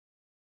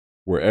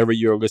Wherever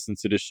you're listening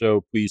to the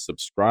show, please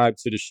subscribe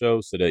to the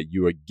show so that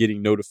you are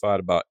getting notified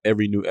about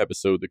every new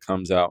episode that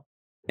comes out,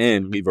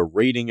 and leave a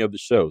rating of the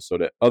show so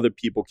that other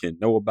people can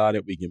know about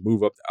it. We can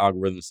move up the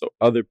algorithm so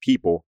other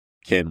people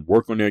can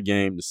work on their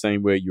game the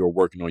same way you're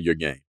working on your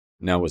game.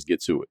 Now let's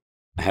get to it.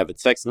 I have a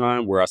text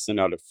line where I send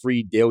out a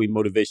free daily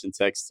motivation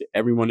text to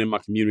everyone in my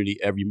community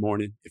every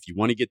morning. If you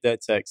want to get that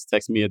text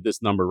me at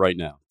this number right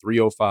now,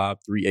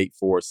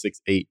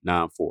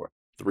 305-384-6894.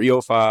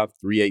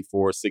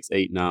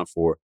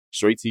 305-384-6894.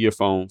 Straight to your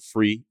phone,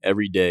 free,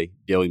 every day,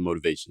 daily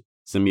motivation.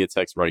 Send me a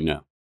text right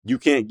now. You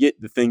can't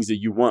get the things that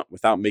you want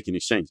without making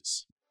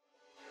exchanges.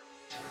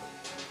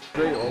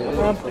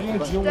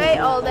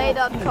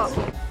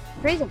 DreAllDay.com.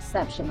 Dre's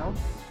exceptional.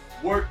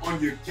 Work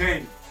on your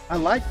game. I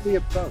like the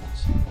approach.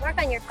 Work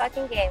on your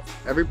fucking game.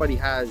 Everybody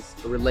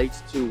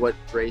relates to what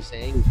Dre's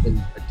saying in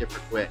a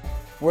different way.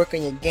 Work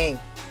on your game.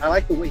 I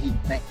like the way he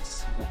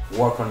thinks.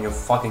 Work on your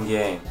fucking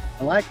game.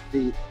 I like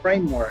the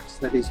frameworks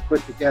that he's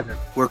put together.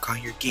 Work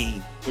on your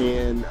game.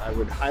 And I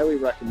would highly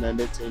recommend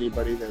it to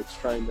anybody that's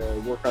trying to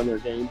work on their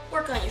game.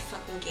 Work on your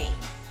fucking game.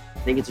 I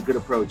think it's a good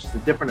approach. It's a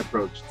different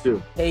approach,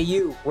 too. Hey,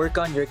 you, work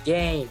on your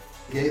game.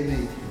 Gave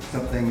me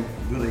something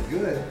really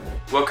good.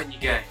 Work on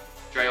your game.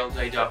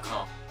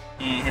 DreAllDay.com.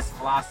 And his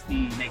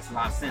philosophy makes a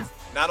lot of sense.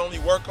 Not only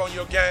work on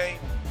your game,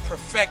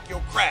 perfect your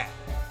craft.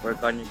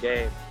 Work on your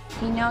game.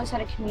 He knows how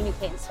to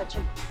communicate in such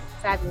a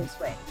fabulous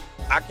way.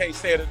 I can't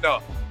say it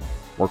enough.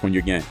 Work on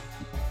your game.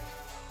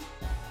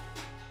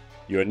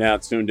 You are now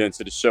tuned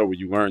into the show where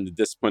you learn the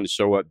discipline to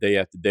show up day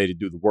after day to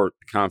do the work,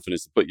 the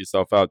confidence to put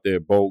yourself out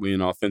there boldly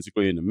and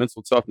authentically, and the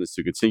mental toughness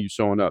to continue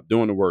showing up,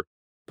 doing the work,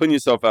 putting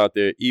yourself out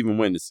there even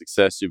when the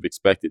success you've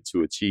expected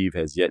to achieve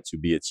has yet to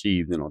be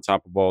achieved. And on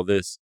top of all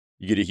this,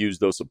 you get a huge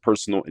dose of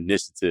personal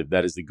initiative.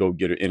 That is the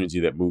go-getter energy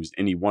that moves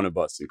any one of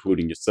us,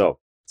 including yourself,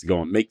 to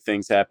go and make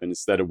things happen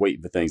instead of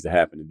waiting for things to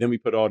happen. And then we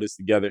put all this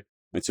together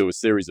into a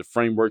series of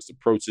frameworks,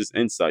 approaches,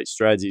 insights,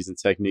 strategies, and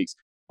techniques,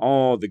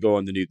 all that go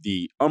underneath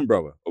the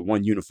umbrella of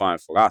one unifying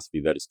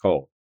philosophy that is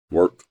called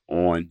Work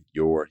on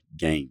Your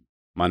Game.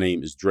 My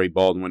name is Dre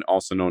Baldwin,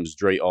 also known as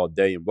Dre All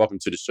Day, and welcome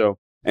to the show.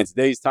 And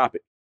today's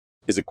topic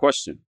is a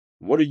question.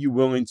 What are you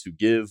willing to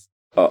give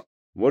up?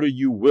 What are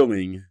you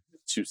willing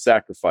to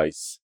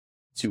sacrifice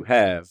to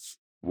have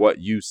what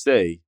you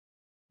say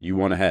you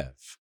want to have?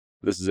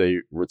 This is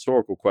a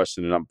rhetorical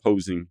question that I'm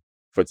posing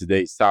for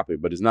today's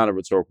topic, but it's not a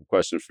rhetorical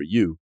question for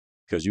you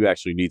because you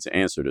actually need to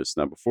answer this.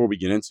 Now, before we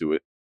get into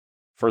it,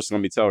 first,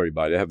 let me tell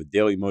everybody I have a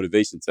daily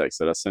motivation text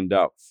that I send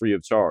out free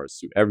of charge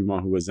to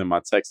everyone who is in my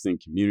texting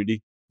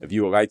community. If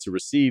you would like to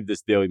receive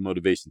this daily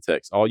motivation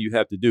text, all you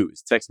have to do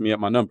is text me at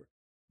my number.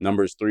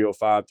 Number is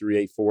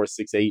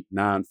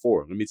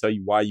 305-384-6894. Let me tell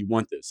you why you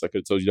want this. I could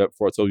have told you that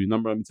before I told you the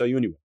number. Let me tell you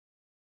anyway.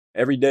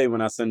 Every day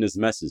when I send this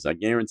message, I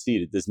guarantee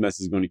that this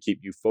message is going to keep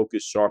you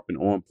focused, sharp, and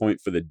on point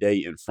for the day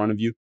in front of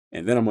you.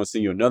 And then I'm going to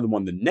send you another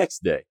one the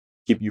next day,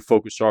 keep you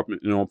focused, sharp,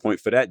 and on point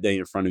for that day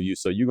in front of you.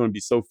 So you're going to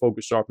be so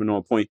focused, sharp, and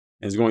on point,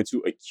 and it's going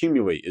to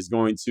accumulate. It's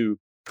going to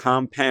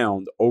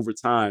compound over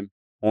time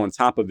on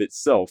top of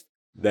itself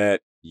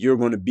that you're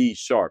going to be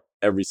sharp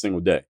every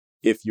single day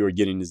if you're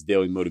getting this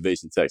daily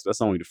motivation text.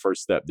 That's only the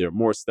first step. There are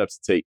more steps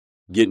to take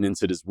getting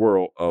into this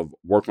world of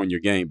work on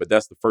your game, but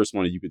that's the first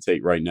one that you can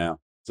take right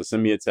now. So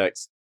send me a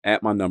text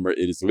at my number.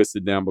 It is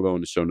listed down below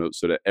in the show notes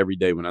so that every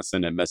day when I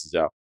send that message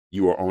out,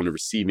 you are on the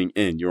receiving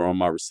end. You're on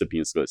my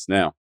recipients list.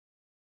 Now,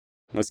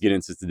 let's get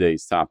into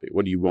today's topic.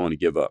 What are you willing to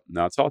give up?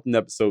 Now, I talked in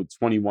episode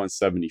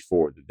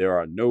 2174 that there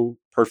are no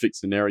perfect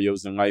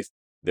scenarios in life.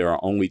 There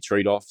are only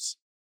trade-offs.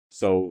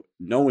 So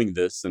knowing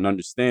this and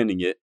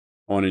understanding it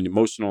on an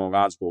emotional and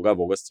logical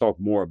level, let's talk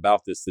more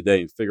about this today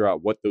and figure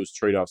out what those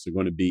trade-offs are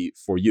going to be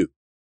for you.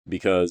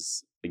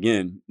 Because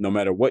again, no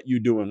matter what you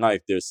do in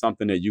life, there's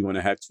something that you're going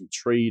to have to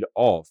trade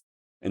off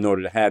in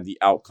order to have the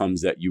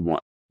outcomes that you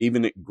want.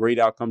 Even the great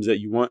outcomes that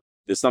you want,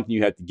 there's something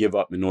you have to give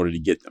up in order to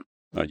get them.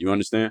 You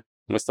understand?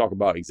 Let's talk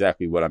about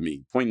exactly what I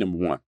mean. Point number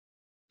one,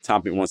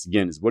 topic once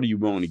again is what are you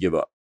willing to give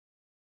up?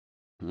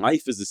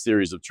 Life is a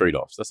series of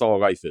trade-offs. That's all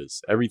life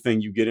is.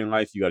 Everything you get in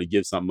life, you got to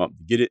give something up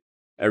to get it.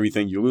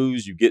 Everything you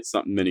lose, you get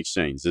something in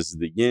exchange. This is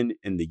the yin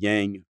and the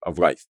yang of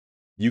life.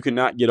 You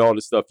cannot get all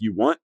the stuff you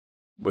want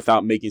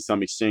without making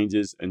some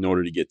exchanges in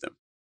order to get them.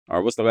 All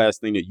right, what's the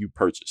last thing that you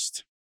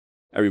purchased?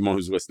 Everyone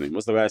who's listening,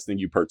 what's the last thing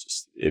you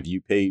purchased? If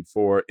you paid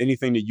for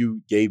anything that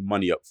you gave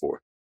money up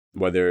for,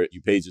 whether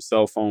you paid your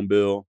cell phone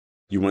bill,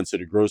 you went to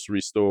the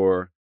grocery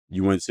store,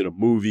 you went to the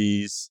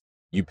movies,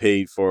 you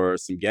paid for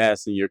some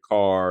gas in your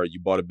car, you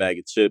bought a bag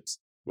of chips,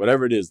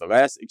 whatever it is, the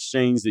last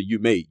exchange that you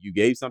made, you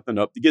gave something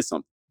up to get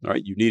something. All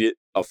right, you needed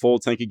a full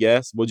tank of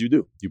gas. What'd you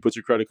do? You put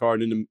your credit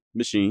card in the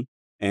machine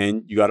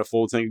and you got a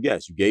full tank of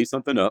gas. You gave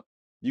something up,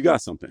 you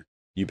got something.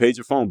 You paid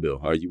your phone bill,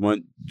 or you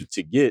want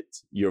to get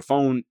your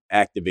phone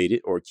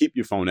activated or keep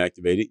your phone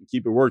activated and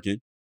keep it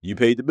working. You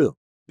paid the bill.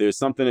 There's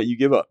something that you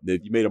give up.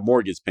 That you made a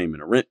mortgage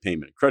payment, a rent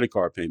payment, a credit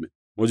card payment.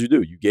 What'd you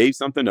do? You gave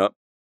something up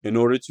in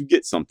order to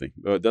get something.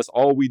 That's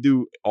all we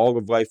do. All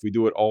of life, we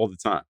do it all the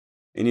time.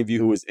 Any of you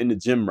who is in the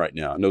gym right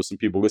now, I know some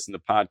people listen to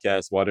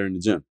podcasts while they're in the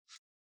gym.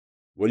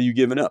 What are you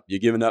giving up? You're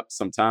giving up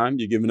some time.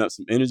 You're giving up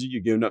some energy.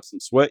 You're giving up some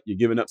sweat. You're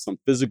giving up some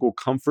physical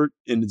comfort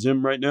in the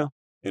gym right now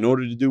in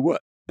order to do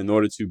what? In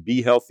order to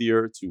be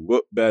healthier, to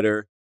look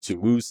better, to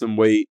lose some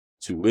weight,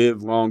 to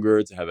live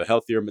longer, to have a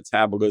healthier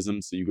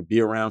metabolism so you could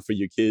be around for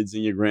your kids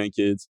and your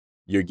grandkids.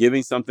 You're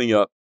giving something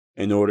up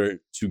in order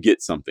to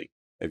get something.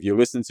 If you're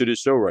listening to this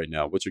show right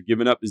now, what you're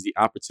giving up is the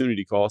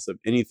opportunity cost of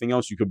anything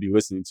else you could be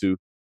listening to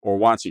or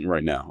watching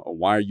right now. Or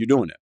why are you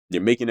doing it?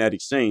 You're making that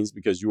exchange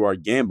because you are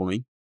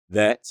gambling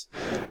that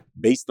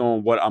based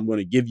on what I'm going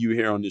to give you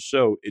here on this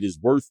show, it is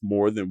worth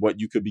more than what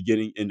you could be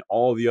getting in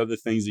all the other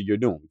things that you're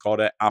doing. We call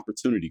that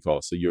opportunity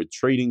cost. So you're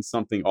trading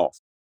something off.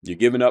 You're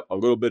giving up a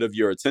little bit of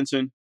your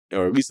attention,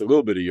 or at least a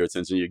little bit of your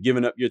attention. You're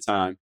giving up your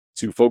time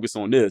to focus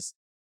on this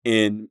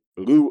in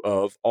lieu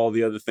of all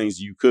the other things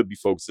you could be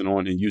focusing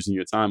on and using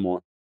your time on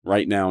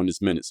right now in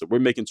this minute. So we're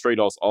making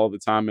trade-offs all the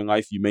time in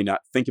life. You may not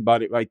think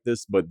about it like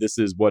this, but this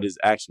is what is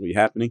actually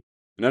happening.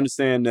 And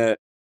understand that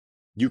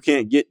you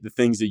can't get the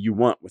things that you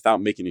want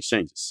without making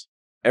exchanges.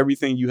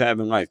 Everything you have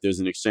in life, there's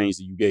an exchange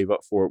that you gave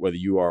up for it, whether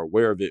you are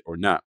aware of it or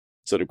not.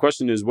 So the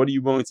question is, what are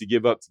you willing to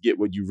give up to get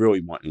what you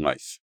really want in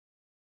life?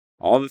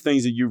 All the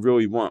things that you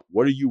really want,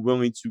 what are you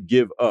willing to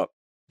give up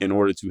in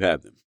order to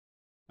have them?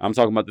 I'm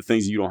talking about the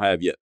things that you don't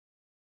have yet.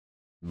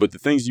 But the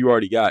things you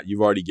already got,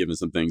 you've already given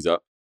some things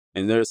up.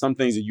 And there are some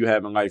things that you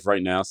have in life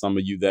right now, some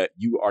of you that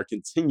you are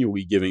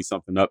continually giving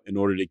something up in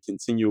order to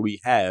continually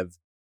have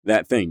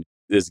that thing.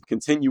 There's a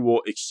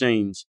continual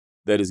exchange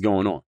that is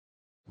going on.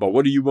 But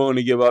what are you willing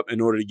to give up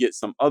in order to get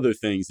some other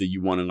things that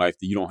you want in life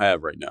that you don't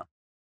have right now?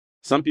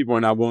 Some people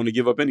are not willing to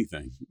give up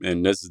anything.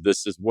 And this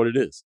is what it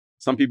is.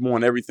 Some people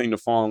want everything to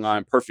fall in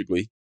line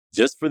perfectly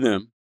just for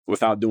them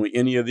without doing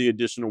any of the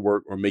additional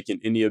work or making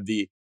any of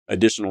the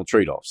additional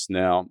trade-offs.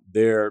 Now,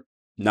 they're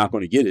not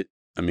going to get it.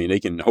 I mean, they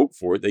can hope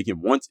for it. They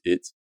can want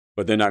it,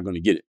 but they're not going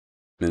to get it.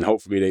 And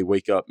hopefully they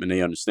wake up and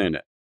they understand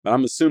that. But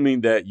I'm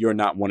assuming that you're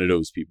not one of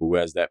those people who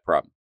has that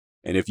problem.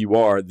 And if you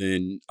are,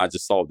 then I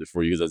just solved it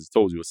for you, because I just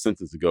told you a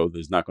sentence ago that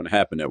it's not going to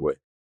happen that way.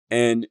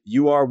 And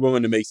you are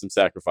willing to make some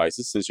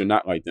sacrifices since you're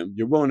not like them.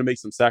 You're willing to make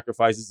some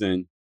sacrifices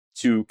and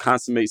to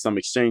consummate some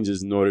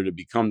exchanges in order to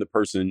become the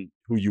person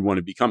who you want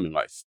to become in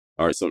life.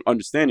 All right, so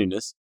understanding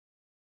this,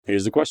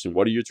 here's the question.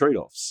 What are your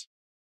trade-offs?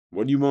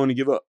 What are you willing to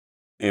give up?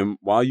 And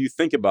while you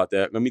think about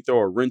that, let me throw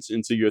a wrench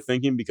into your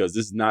thinking, because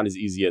this is not as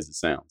easy as it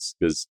sounds.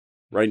 Because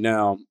right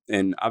now,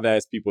 and I've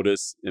asked people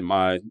this in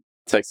my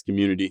text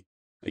community.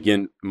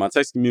 Again, my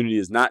text community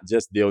is not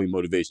just daily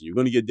motivation. You're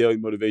going to get daily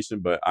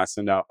motivation, but I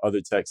send out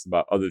other texts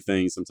about other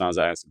things. Sometimes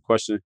I ask a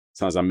question.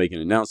 Sometimes I make an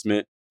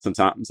announcement.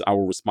 Sometimes I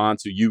will respond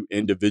to you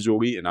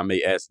individually, and I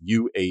may ask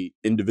you a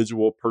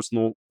individual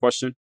personal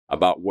question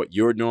about what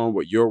you're doing,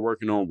 what you're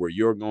working on, where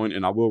you're going,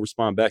 and I will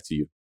respond back to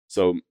you.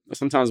 So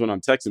sometimes when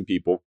I'm texting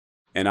people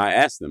and I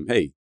ask them,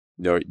 hey,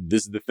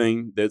 this is the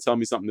thing, they'll tell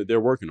me something that they're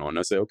working on. And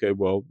I say, okay,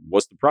 well,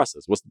 what's the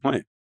process? What's the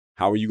plan?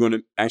 How are you going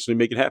to actually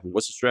make it happen?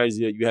 What's the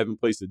strategy that you have in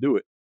place to do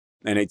it?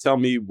 And they tell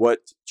me what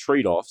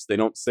trade-offs, they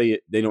don't say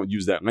it, they don't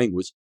use that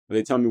language, but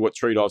they tell me what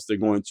trade-offs they're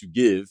going to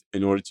give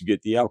in order to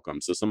get the outcome.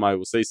 So somebody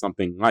will say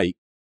something like,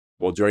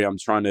 well, Dre, I'm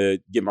trying to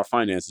get my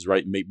finances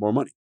right and make more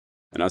money.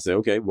 And I say,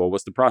 okay, well,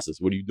 what's the process?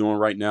 What are you doing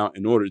right now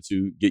in order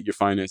to get your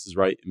finances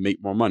right and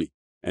make more money?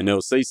 And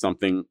they'll say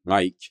something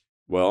like,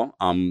 well,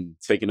 I'm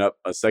taking up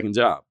a second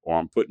job, or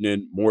I'm putting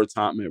in more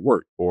time at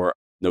work, or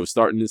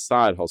starting this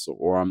side hustle,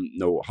 or I'm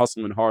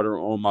hustling harder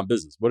on my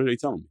business. What are they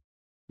telling me?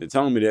 They're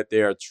telling me that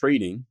they are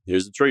trading.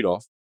 Here's the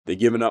trade-off. They're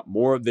giving up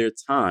more of their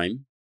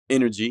time,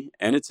 energy,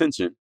 and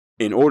attention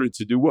in order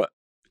to do what?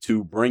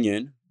 To bring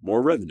in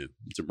more revenue,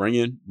 to bring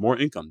in more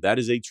income. That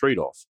is a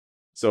trade-off.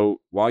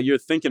 So while you're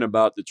thinking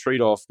about the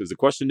trade-off, because the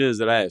question is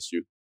that I asked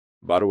you,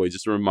 by the way,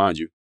 just to remind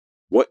you,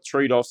 what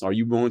trade-offs are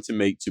you willing to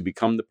make to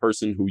become the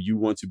person who you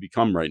want to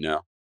become right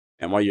now?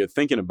 And while you're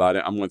thinking about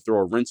it, I'm going to throw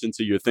a wrench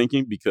into your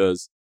thinking,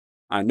 because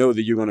I know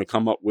that you're going to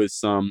come up with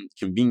some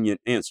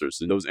convenient answers.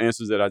 And those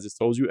answers that I just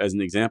told you as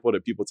an example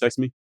that people text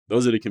me,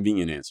 those are the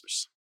convenient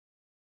answers.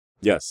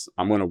 Yes,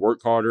 I'm going to work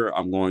harder.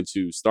 I'm going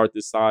to start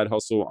this side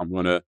hustle. I'm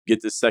going to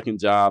get this second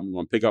job. I'm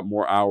going to pick up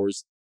more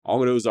hours.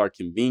 All of those are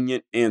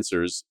convenient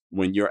answers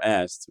when you're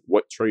asked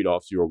what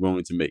trade-offs you are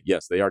willing to make.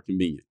 Yes, they are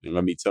convenient. And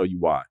let me tell you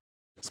why.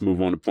 Let's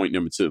move on to point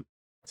number 2.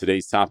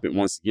 Today's topic,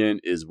 once again,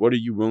 is what are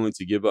you willing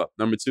to give up?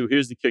 Number 2,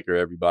 here's the kicker,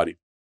 everybody.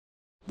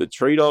 The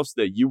trade-offs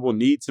that you will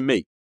need to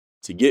make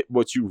to get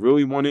what you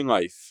really want in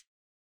life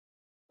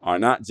are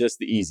not just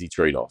the easy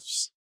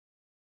trade-offs.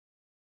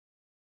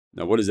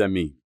 Now, what does that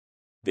mean?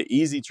 The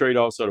easy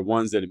trade-offs are the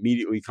ones that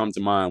immediately come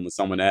to mind when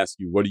someone asks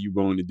you, what are you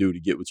willing to do to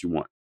get what you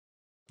want?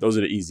 Those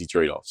are the easy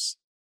trade-offs.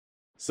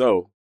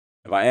 So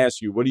if I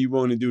ask you, what are you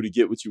willing to do to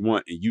get what you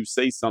want? And you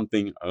say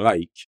something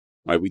like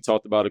we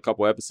talked about a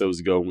couple episodes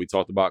ago when we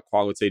talked about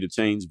qualitative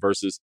change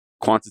versus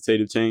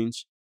quantitative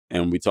change.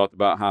 And we talked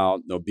about how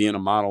being a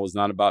model is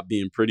not about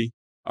being pretty.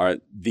 All right,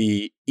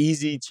 the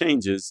easy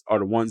changes are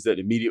the ones that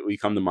immediately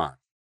come to mind,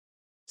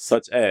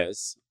 such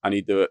as I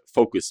need to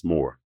focus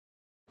more.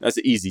 That's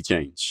an easy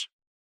change.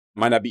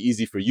 Might not be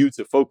easy for you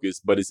to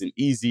focus, but it's an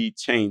easy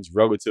change,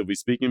 relatively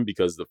speaking,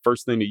 because the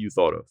first thing that you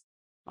thought of,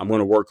 I'm going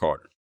to work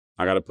harder.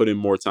 I got to put in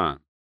more time.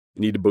 I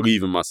need to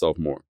believe in myself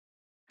more.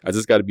 I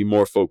just got to be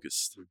more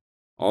focused.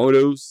 All of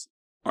those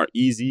are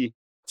easy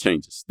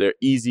changes. They're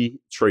easy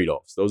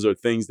trade-offs. Those are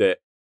things that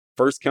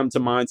first come to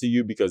mind to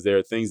you because they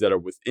are things that are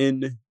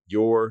within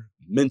your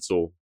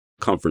mental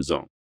comfort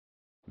zone.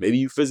 Maybe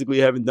you physically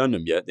haven't done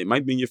them yet. They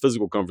might be in your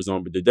physical comfort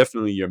zone, but they're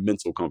definitely your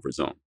mental comfort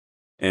zone.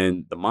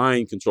 And the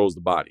mind controls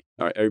the body.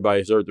 All right,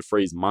 everybody has heard the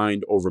phrase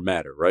mind over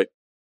matter, right?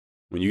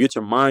 When you get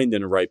your mind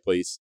in the right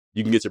place,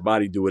 you can get your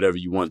body to do whatever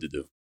you want to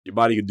do. Your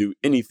body can do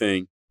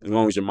anything as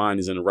long as your mind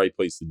is in the right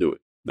place to do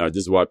it. Now, this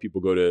is why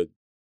people go to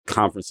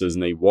conferences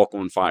and they walk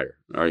on fire.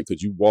 All right,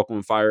 could you walk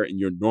on fire in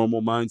your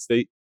normal mind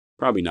state?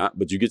 Probably not,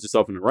 but you get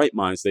yourself in the right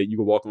mind state, you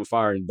can walk on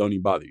fire and don't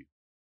even bother you.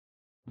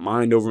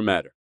 Mind over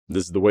matter.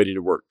 This is the way that it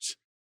works.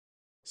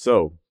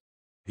 So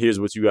here's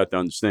what you got to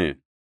understand.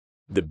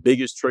 The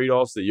biggest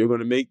trade-offs that you're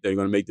going to make, they're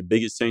going to make the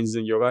biggest changes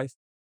in your life.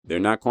 They're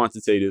not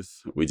quantitative.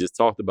 We just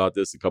talked about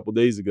this a couple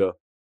days ago.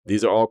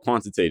 These are all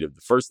quantitative.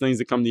 The first things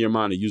that come to your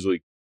mind are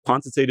usually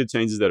quantitative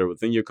changes that are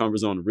within your comfort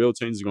zone. The real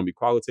changes are going to be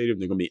qualitative.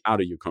 They're going to be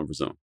out of your comfort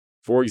zone.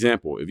 For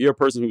example, if you're a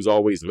person who's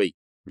always late,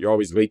 you're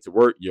always late to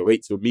work, you're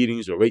late to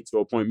meetings, you're late to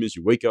appointments,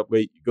 you wake up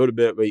late, you go to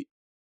bed late.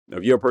 Now,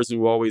 if you're a person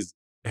who always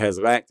has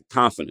lacked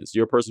confidence,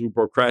 you're a person who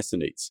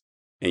procrastinates,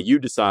 and you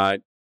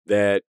decide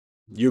that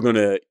you're going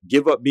to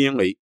give up being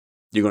late,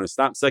 you're going to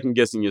stop second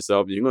guessing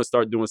yourself, and you're going to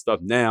start doing stuff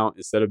now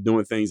instead of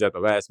doing things at the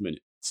last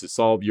minute to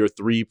solve your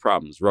three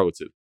problems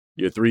relative.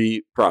 Your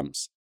three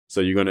problems.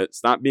 So you're going to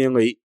stop being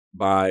late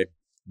by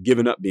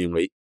giving up being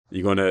late.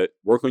 You're going to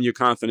work on your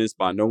confidence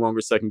by no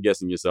longer second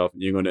guessing yourself.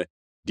 And you're going to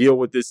deal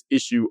with this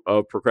issue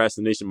of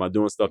procrastination by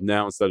doing stuff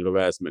now instead of the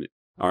last minute.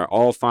 All right,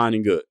 all fine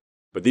and good.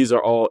 But these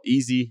are all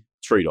easy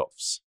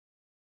trade-offs.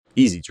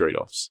 Easy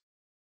trade-offs.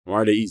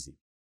 Why are they easy?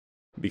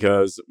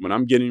 Because when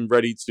I'm getting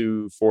ready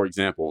to, for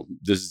example,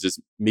 this is just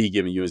me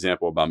giving you an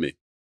example about me.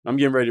 I'm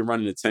getting ready to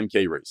run in a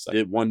 10K race. I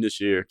did one this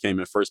year, came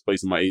in first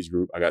place in my age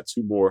group. I got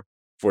two more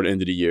for the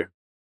end of the year.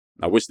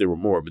 I wish there were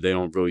more, but they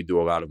don't really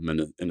do a lot of them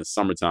in the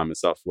summertime in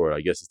South Florida.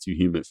 I guess it's too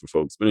humid for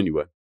folks. But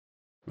anyway,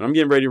 when I'm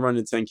getting ready to run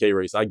a 10K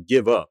race, I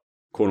give up,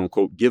 quote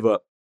unquote, give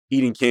up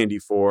eating candy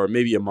for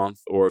maybe a month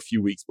or a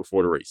few weeks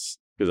before the race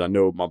because I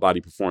know my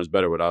body performs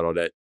better without all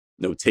that,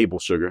 no table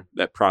sugar,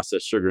 that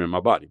processed sugar in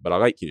my body. But I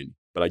like candy,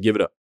 but I give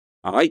it up.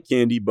 I like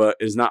candy, but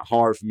it's not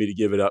hard for me to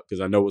give it up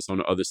because I know what's on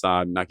the other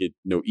side and I could,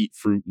 eat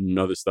fruit and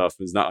other stuff.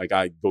 It's not like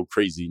I go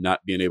crazy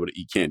not being able to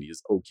eat candy.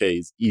 It's okay.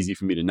 It's easy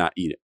for me to not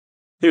eat it.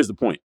 Here's the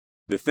point.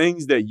 The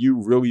things that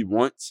you really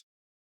want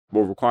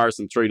will require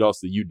some trade-offs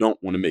that you don't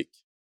want to make.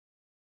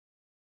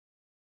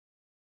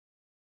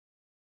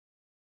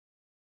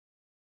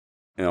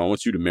 And I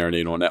want you to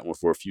marinate on that one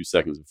for a few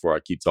seconds before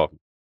I keep talking.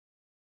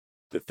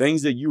 The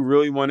things that you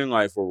really want in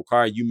life will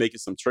require you making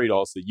some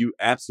trade-offs that you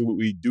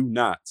absolutely do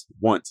not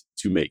want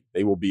to make.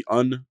 They will be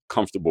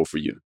uncomfortable for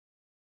you.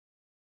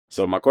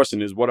 So my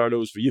question is, what are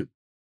those for you?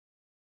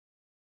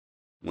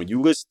 When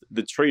you list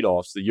the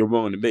trade-offs that you're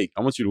willing to make,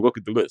 I want you to look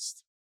at the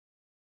list.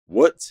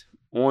 What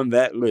on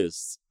that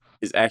list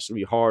is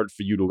actually hard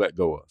for you to let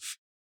go of?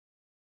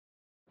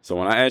 So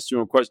when I asked you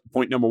on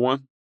point number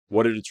one,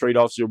 what are the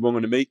trade-offs you're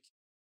willing to make?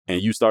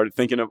 And you started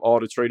thinking of all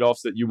the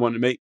trade-offs that you want to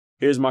make.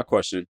 Here's my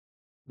question.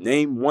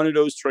 Name one of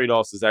those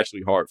trade-offs that's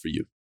actually hard for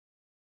you.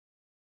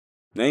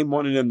 Name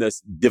one of them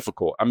that's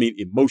difficult. I mean,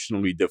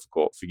 emotionally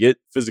difficult. Forget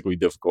physically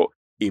difficult.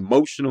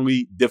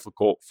 Emotionally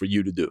difficult for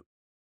you to do.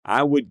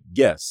 I would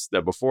guess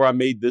that before I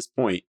made this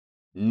point,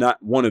 not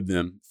one of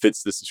them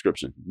fits this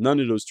description. None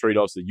of those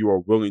trade-offs that you are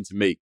willing to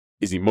make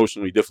is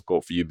emotionally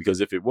difficult for you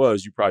because if it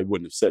was, you probably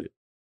wouldn't have said it.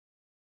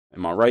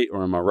 Am I right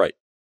or am I right?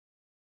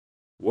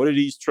 What of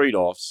these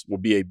trade-offs will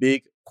be a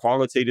big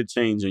qualitative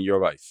change in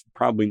your life?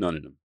 Probably none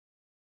of them.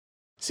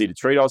 See, the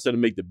trade-offs that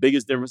make the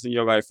biggest difference in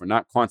your life are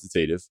not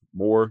quantitative,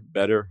 more,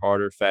 better,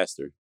 harder,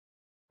 faster.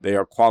 They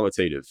are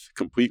qualitative,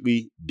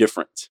 completely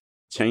different,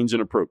 change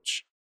in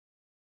approach.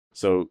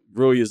 So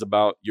really is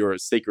about your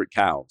sacred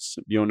cows.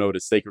 If you don't know what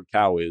a sacred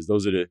cow is,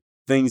 those are the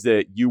things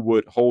that you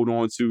would hold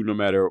on to no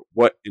matter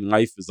what in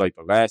life is like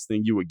the last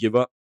thing you would give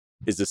up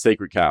is the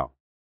sacred cow.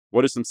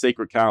 What are some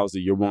sacred cows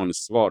that you're willing to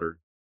slaughter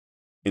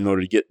in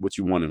order to get what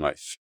you want in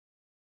life?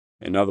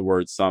 In other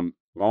words, some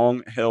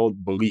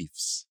long-held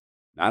beliefs,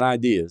 not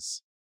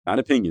ideas, not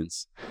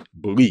opinions,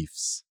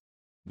 beliefs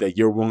that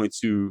you're willing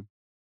to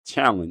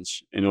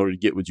challenge in order to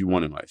get what you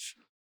want in life.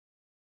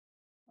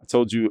 I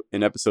told you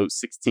in episode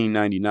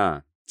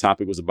 1699, the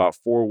topic was about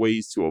 4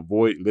 ways to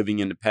avoid living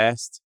in the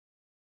past,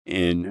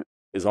 and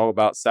it's all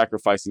about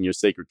sacrificing your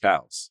sacred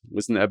cows.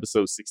 Listen to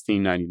episode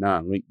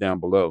 1699, link down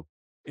below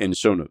in the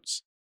show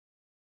notes.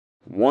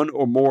 One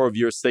or more of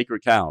your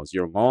sacred cows,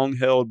 your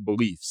long-held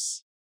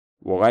beliefs,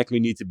 will likely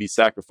need to be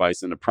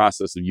sacrificed in the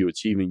process of you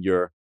achieving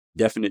your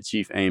definite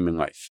chief aim in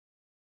life.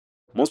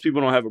 Most people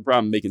don't have a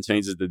problem making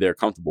changes that they're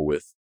comfortable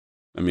with.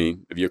 I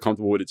mean, if you're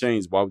comfortable with a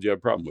change, why would you have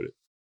a problem with it?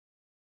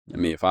 I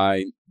mean, if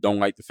I don't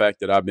like the fact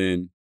that I've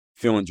been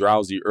feeling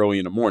drowsy early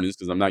in the mornings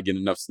because I'm not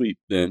getting enough sleep,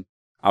 then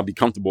I'll be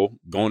comfortable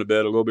going to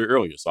bed a little bit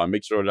earlier. So I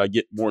make sure that I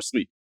get more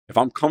sleep. If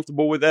I'm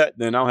comfortable with that,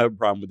 then I don't have a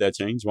problem with that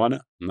change. Why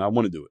not? And I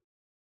want to do it.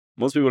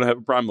 Most people don't have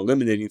a problem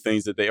eliminating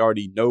things that they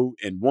already know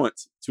and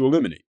want to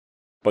eliminate.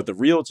 But the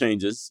real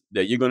changes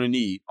that you're going to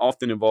need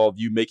often involve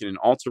you making an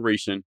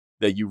alteration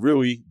that you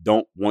really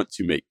don't want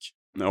to make,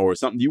 or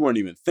something you weren't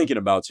even thinking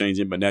about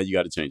changing, but now you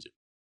got to change it.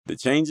 The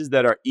changes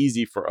that are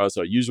easy for us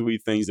are usually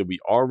things that we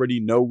already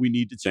know we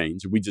need to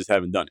change. We just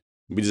haven't done it.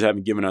 We just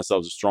haven't given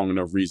ourselves a strong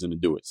enough reason to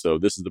do it. So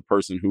this is the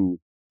person who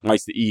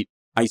likes to eat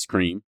ice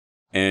cream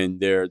and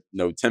they're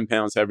 10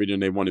 pounds heavier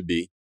than they want to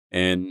be.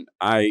 And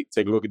I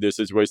take a look at their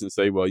situation and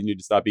say, well, you need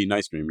to stop eating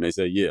ice cream. And they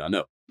say, yeah, I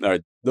know. All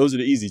right. Those are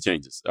the easy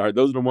changes. All right.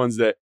 Those are the ones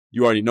that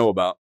you already know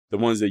about, the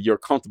ones that you're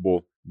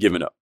comfortable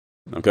giving up.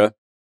 Okay.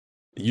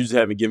 You just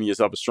haven't given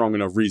yourself a strong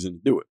enough reason to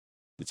do it.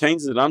 The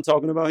changes that I'm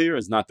talking about here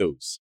is not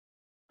those.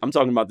 I'm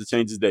talking about the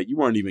changes that you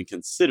weren't even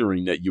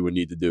considering that you would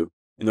need to do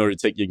in order to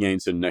take your game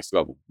to the next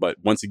level. But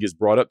once it gets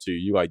brought up to you,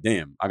 you're like,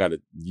 damn,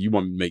 you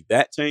want me to make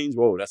that change?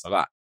 Whoa, that's a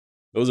lot.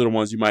 Those are the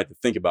ones you might have to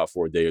think about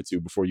for a day or two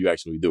before you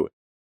actually do it.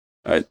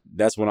 All right,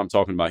 that's what I'm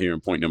talking about here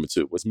in point number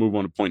 2. Let's move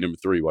on to point number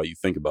 3 while you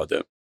think about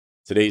that.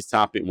 Today's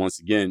topic, once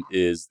again,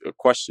 is a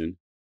question.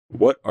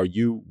 What are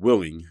you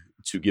willing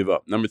to give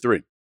up? Number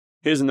 3,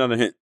 here's another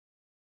hint.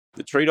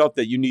 The trade-off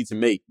that you need to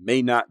make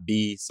may not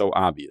be so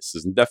obvious.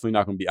 It's definitely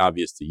not going to be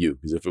obvious to you,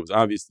 because if it was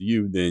obvious to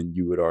you, then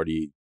you would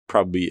already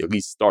probably at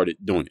least started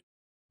doing it.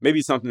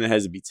 Maybe something that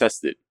has to be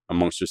tested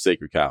amongst your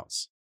sacred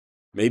cows.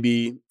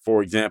 Maybe,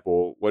 for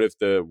example, what if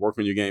the Work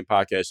on Your Game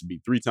podcast should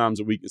be 3 times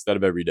a week instead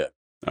of every day?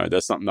 All right,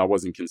 that's something I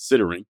wasn't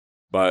considering,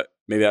 but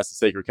maybe that's a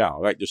sacred cow. I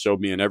like the show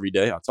being every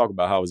day. I'll talk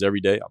about how it's every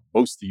day. I'll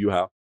boast to you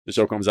how the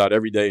show comes out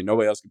every day and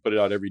nobody else can put it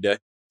out every day.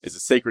 It's a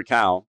sacred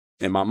cow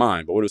in my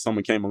mind. But what if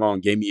someone came along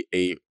and gave me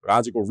a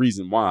logical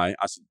reason why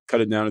I should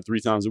cut it down to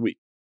 3 times a week?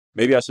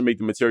 Maybe I should make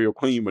the material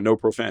clean with no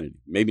profanity.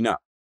 Maybe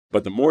not.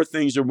 But the more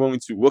things you're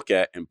willing to look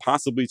at and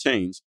possibly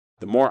change,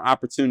 the more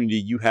opportunity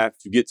you have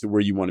to get to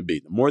where you want to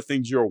be. The more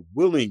things you're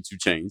willing to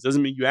change,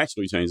 doesn't mean you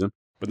actually change them,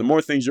 but the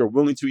more things you're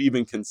willing to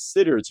even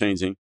consider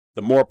changing,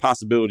 the more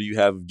possibility you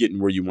have of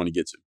getting where you want to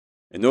get to.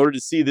 In order to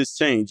see this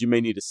change, you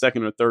may need a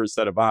second or third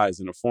set of eyes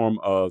in the form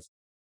of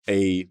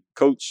a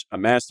coach, a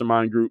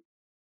mastermind group.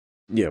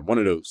 Yeah, one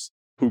of those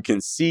who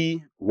can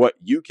see what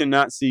you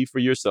cannot see for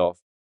yourself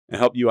and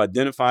help you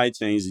identify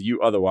change that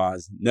you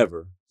otherwise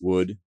never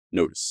would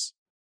notice.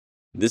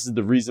 This is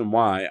the reason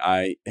why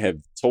I have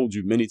told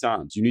you many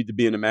times, you need to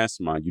be in a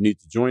mastermind. You need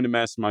to join the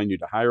mastermind. You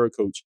need to hire a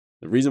coach.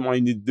 The reason why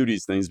you need to do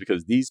these things is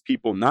because these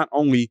people not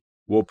only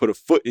will put a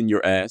foot in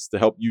your ass to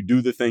help you do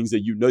the things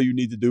that you know you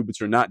need to do, but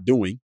you're not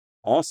doing.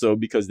 Also,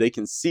 because they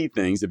can see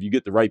things, if you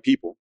get the right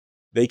people,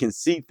 they can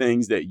see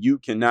things that you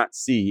cannot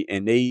see,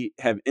 and they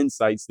have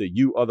insights that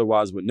you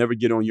otherwise would never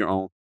get on your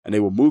own, and they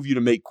will move you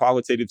to make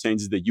qualitative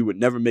changes that you would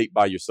never make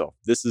by yourself.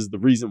 This is the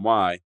reason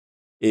why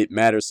it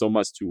matters so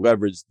much to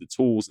leverage the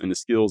tools and the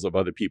skills of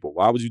other people.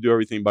 Why would you do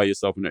everything by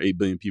yourself when there are 8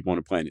 billion people on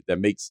the planet? That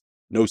makes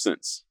no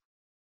sense.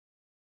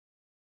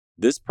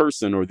 This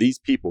person or these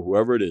people,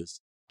 whoever it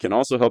is, can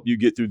also help you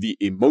get through the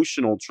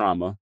emotional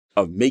trauma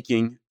of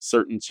making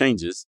certain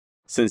changes,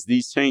 since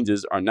these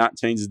changes are not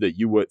changes that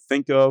you would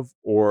think of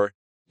or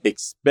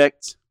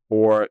expect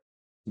or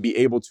be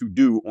able to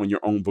do on your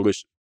own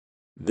volition.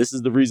 This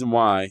is the reason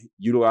why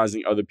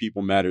utilizing other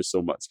people matters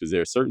so much, because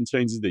there are certain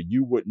changes that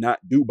you would not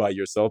do by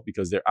yourself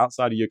because they're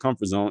outside of your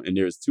comfort zone and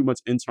there's too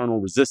much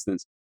internal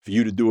resistance for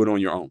you to do it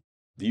on your own.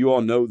 Do you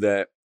all know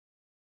that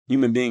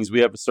human beings, we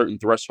have a certain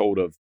threshold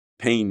of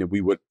pain that we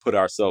would put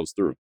ourselves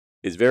through?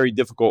 It's very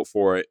difficult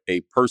for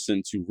a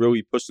person to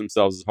really push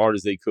themselves as hard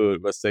as they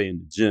could, let's say in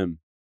the gym,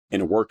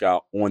 in a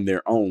workout on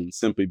their own,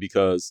 simply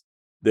because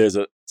there's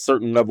a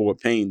certain level of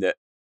pain that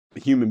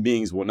human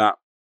beings will not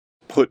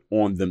put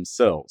on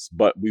themselves,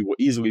 but we will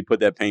easily put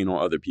that pain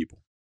on other people.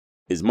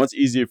 It's much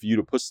easier for you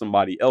to push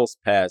somebody else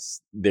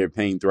past their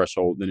pain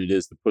threshold than it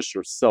is to push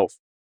yourself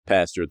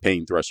past your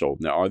pain threshold.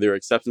 Now, are there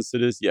exceptions to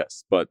this?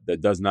 Yes, but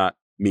that does not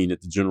mean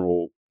that the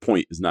general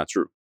point is not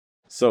true.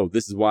 So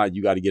this is why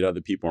you got to get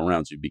other people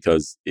around you,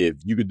 because if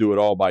you could do it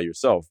all by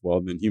yourself,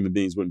 well, then human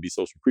beings wouldn't be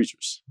social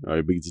creatures. All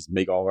right, we could just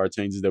make all our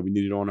changes that we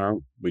needed on our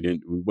own. We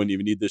wouldn't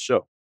even need this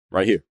show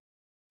right here.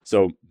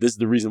 So this is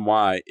the reason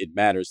why it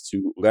matters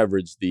to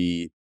leverage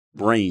the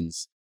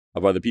brains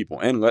of other people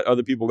and let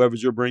other people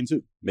leverage your brain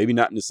too. Maybe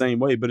not in the same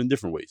way, but in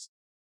different ways.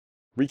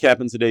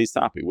 Recapping today's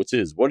topic, which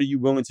is, what are you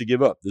willing to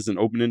give up? This is an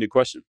open-ended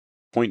question.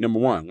 Point number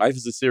 1, life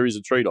is a series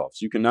of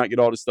trade-offs. You cannot get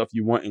all the stuff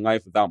you want in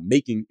life without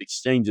making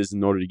exchanges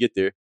in order to get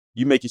there.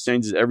 You make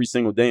exchanges every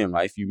single day in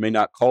life. You may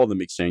not call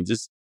them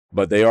exchanges,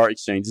 but they are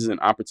exchanges and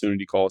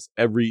opportunity calls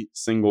every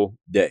single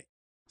day.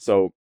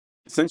 So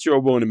since you're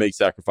willing to make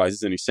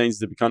sacrifices and exchanges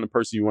to become the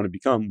person you want to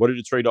become, what are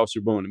the trade-offs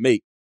you're willing to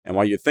make? And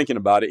while you're thinking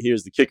about it,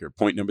 here's the kicker.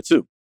 Point number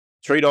 2,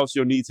 trade-offs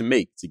you'll need to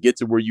make to get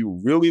to where you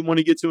really want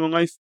to get to in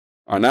life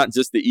are not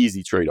just the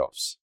easy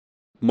trade-offs.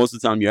 Most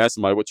of the time you ask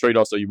somebody, what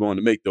trade-offs are you willing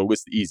to make? They'll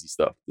list the easy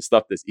stuff, the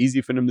stuff that's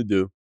easy for them to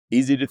do,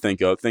 easy to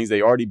think of, things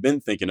they already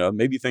been thinking of,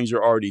 maybe things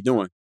you're already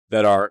doing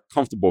that are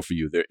comfortable for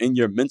you. They're in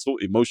your mental,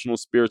 emotional,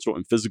 spiritual,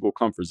 and physical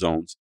comfort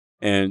zones.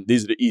 And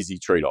these are the easy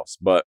trade-offs.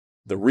 But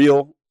the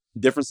real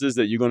differences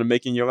that you're going to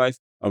make in your life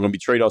are going to be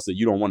trade-offs that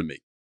you don't want to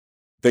make.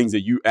 Things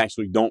that you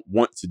actually don't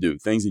want to do.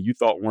 Things that you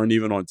thought weren't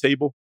even on the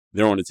table,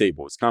 they're on the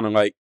table. It's kind of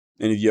like,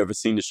 any of you ever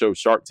seen the show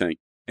Shark Tank?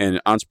 And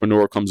an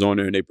entrepreneur comes on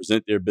there and they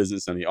present their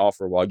business and they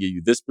offer, well, I'll give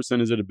you this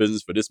percentage of the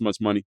business for this much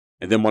money.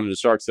 And then one of the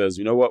sharks says,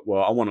 you know what?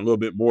 Well, I want a little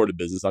bit more of the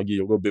business. I'll give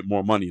you a little bit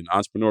more money. And the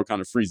entrepreneur kind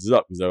of freezes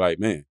up because they're like,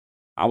 man,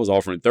 I was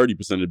offering 30%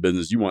 of the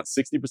business. You want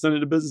 60% of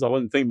the business? I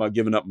wasn't thinking about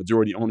giving up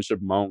majority ownership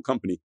of my own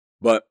company.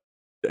 But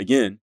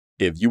again,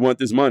 if you want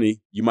this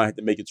money, you might have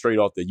to make a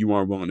trade-off that you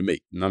aren't willing to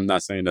make. And I'm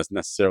not saying that's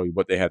necessarily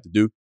what they have to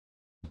do,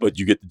 but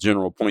you get the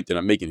general point that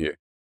I'm making here.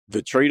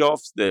 The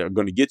trade-offs that are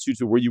going to get you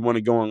to where you want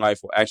to go in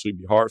life will actually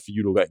be hard for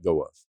you to let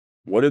go of.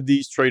 What if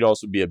these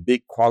trade-offs would be a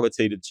big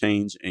qualitative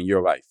change in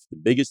your life? The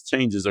biggest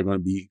changes are going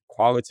to be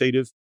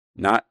qualitative,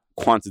 not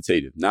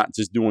quantitative, not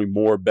just doing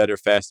more, better,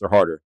 faster,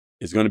 harder.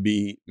 It's going to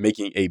be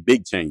making a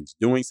big change,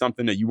 doing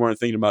something that you weren't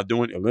thinking about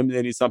doing,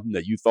 eliminating something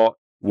that you thought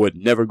would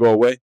never go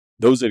away.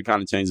 Those are the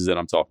kind of changes that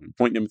I'm talking.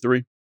 Point number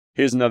 3,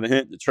 here's another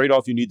hint. The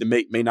trade-off you need to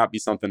make may not be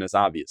something that's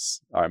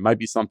obvious. All right, it might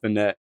be something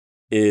that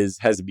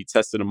has to be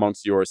tested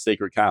amongst your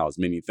sacred cows,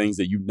 meaning things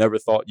that you never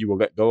thought you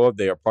would let go of.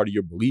 They are part of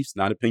your beliefs,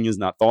 not opinions,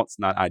 not thoughts,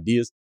 not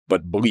ideas,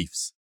 but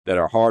beliefs that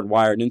are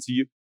hardwired into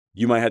you.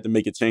 You might have to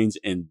make a change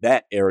in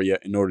that area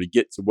in order to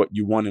get to what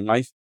you want in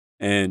life.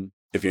 And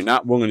if you're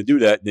not willing to do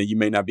that, then you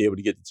may not be able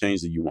to get the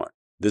change that you want.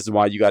 This is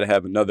why you got to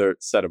have another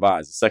set of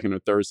eyes, a second or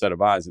third set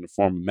of eyes in the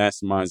form of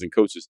masterminds and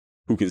coaches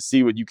who can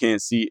see what you can't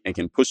see and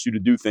can push you to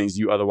do things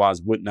you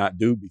otherwise would not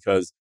do,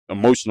 because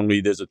emotionally,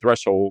 there's a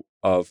threshold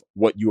of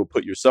what you will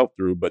put yourself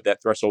through, but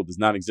that threshold does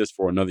not exist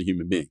for another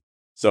human being.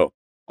 So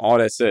all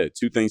that said,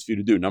 2 things for you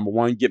to do. Number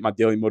 1, get my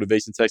daily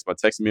motivation text by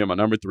texting me on my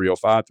number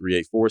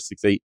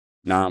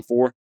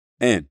 305-384-6894,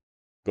 and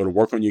go to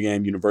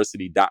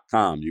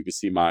workonyourgameuniversity.com. You can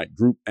see my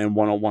group and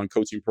one-on-one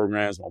coaching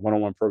programs. My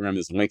one-on-one program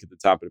is linked at the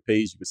top of the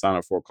page. You can sign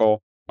up for a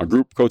call. My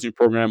group coaching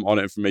program, all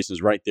the information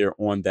is right there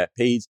on that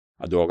page.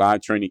 I do a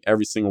live training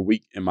every single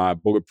week in my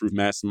Bulletproof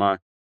Mastermind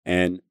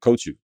and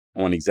coach you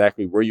on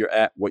exactly where you're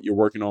at, what you're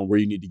working on, where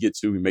you need to get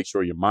to. We make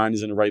sure your mind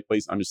is in the right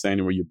place,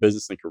 understanding where your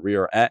business and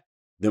career are at.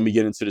 Then we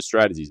get into the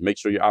strategies. Make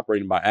sure you're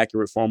operating by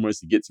accurate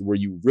formulas to get to where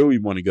you really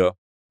want to go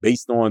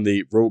based on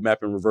the roadmap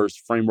and reverse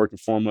framework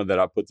and formula that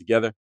I put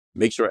together.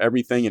 Make sure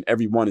everything and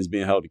everyone is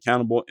being held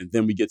accountable. And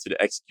then we get to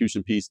the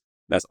execution piece.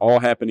 That's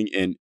all happening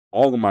in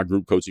all of my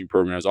group coaching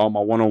programs, all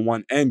my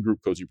one-on-one and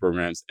group coaching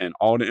programs, and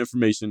all the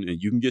information. And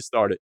you can get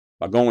started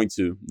by going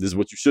to, this is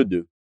what you should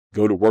do,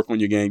 go to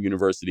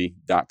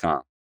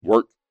workonyourgameuniversity.com.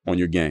 Work on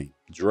your game.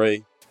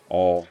 Dre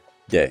all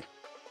day.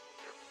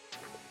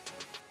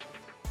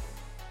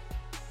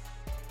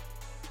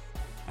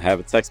 I have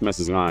a text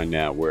message line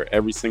now where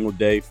every single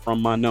day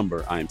from my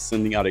number, I am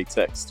sending out a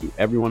text to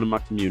everyone in my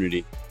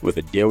community with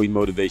a daily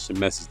motivation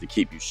message to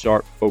keep you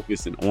sharp,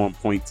 focused, and on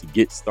point to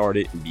get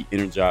started and be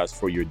energized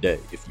for your day.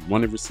 If you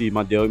want to receive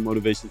my daily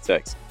motivation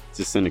text,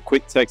 just send a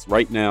quick text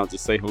right now to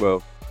say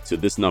hello to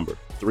this number,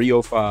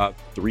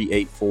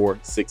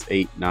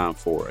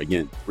 305-384-6894.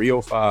 Again,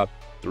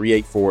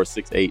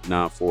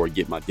 305-384-6894.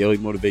 Get my daily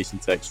motivation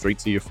text straight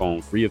to your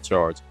phone, free of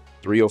charge,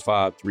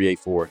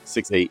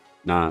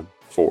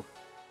 305-384-6894.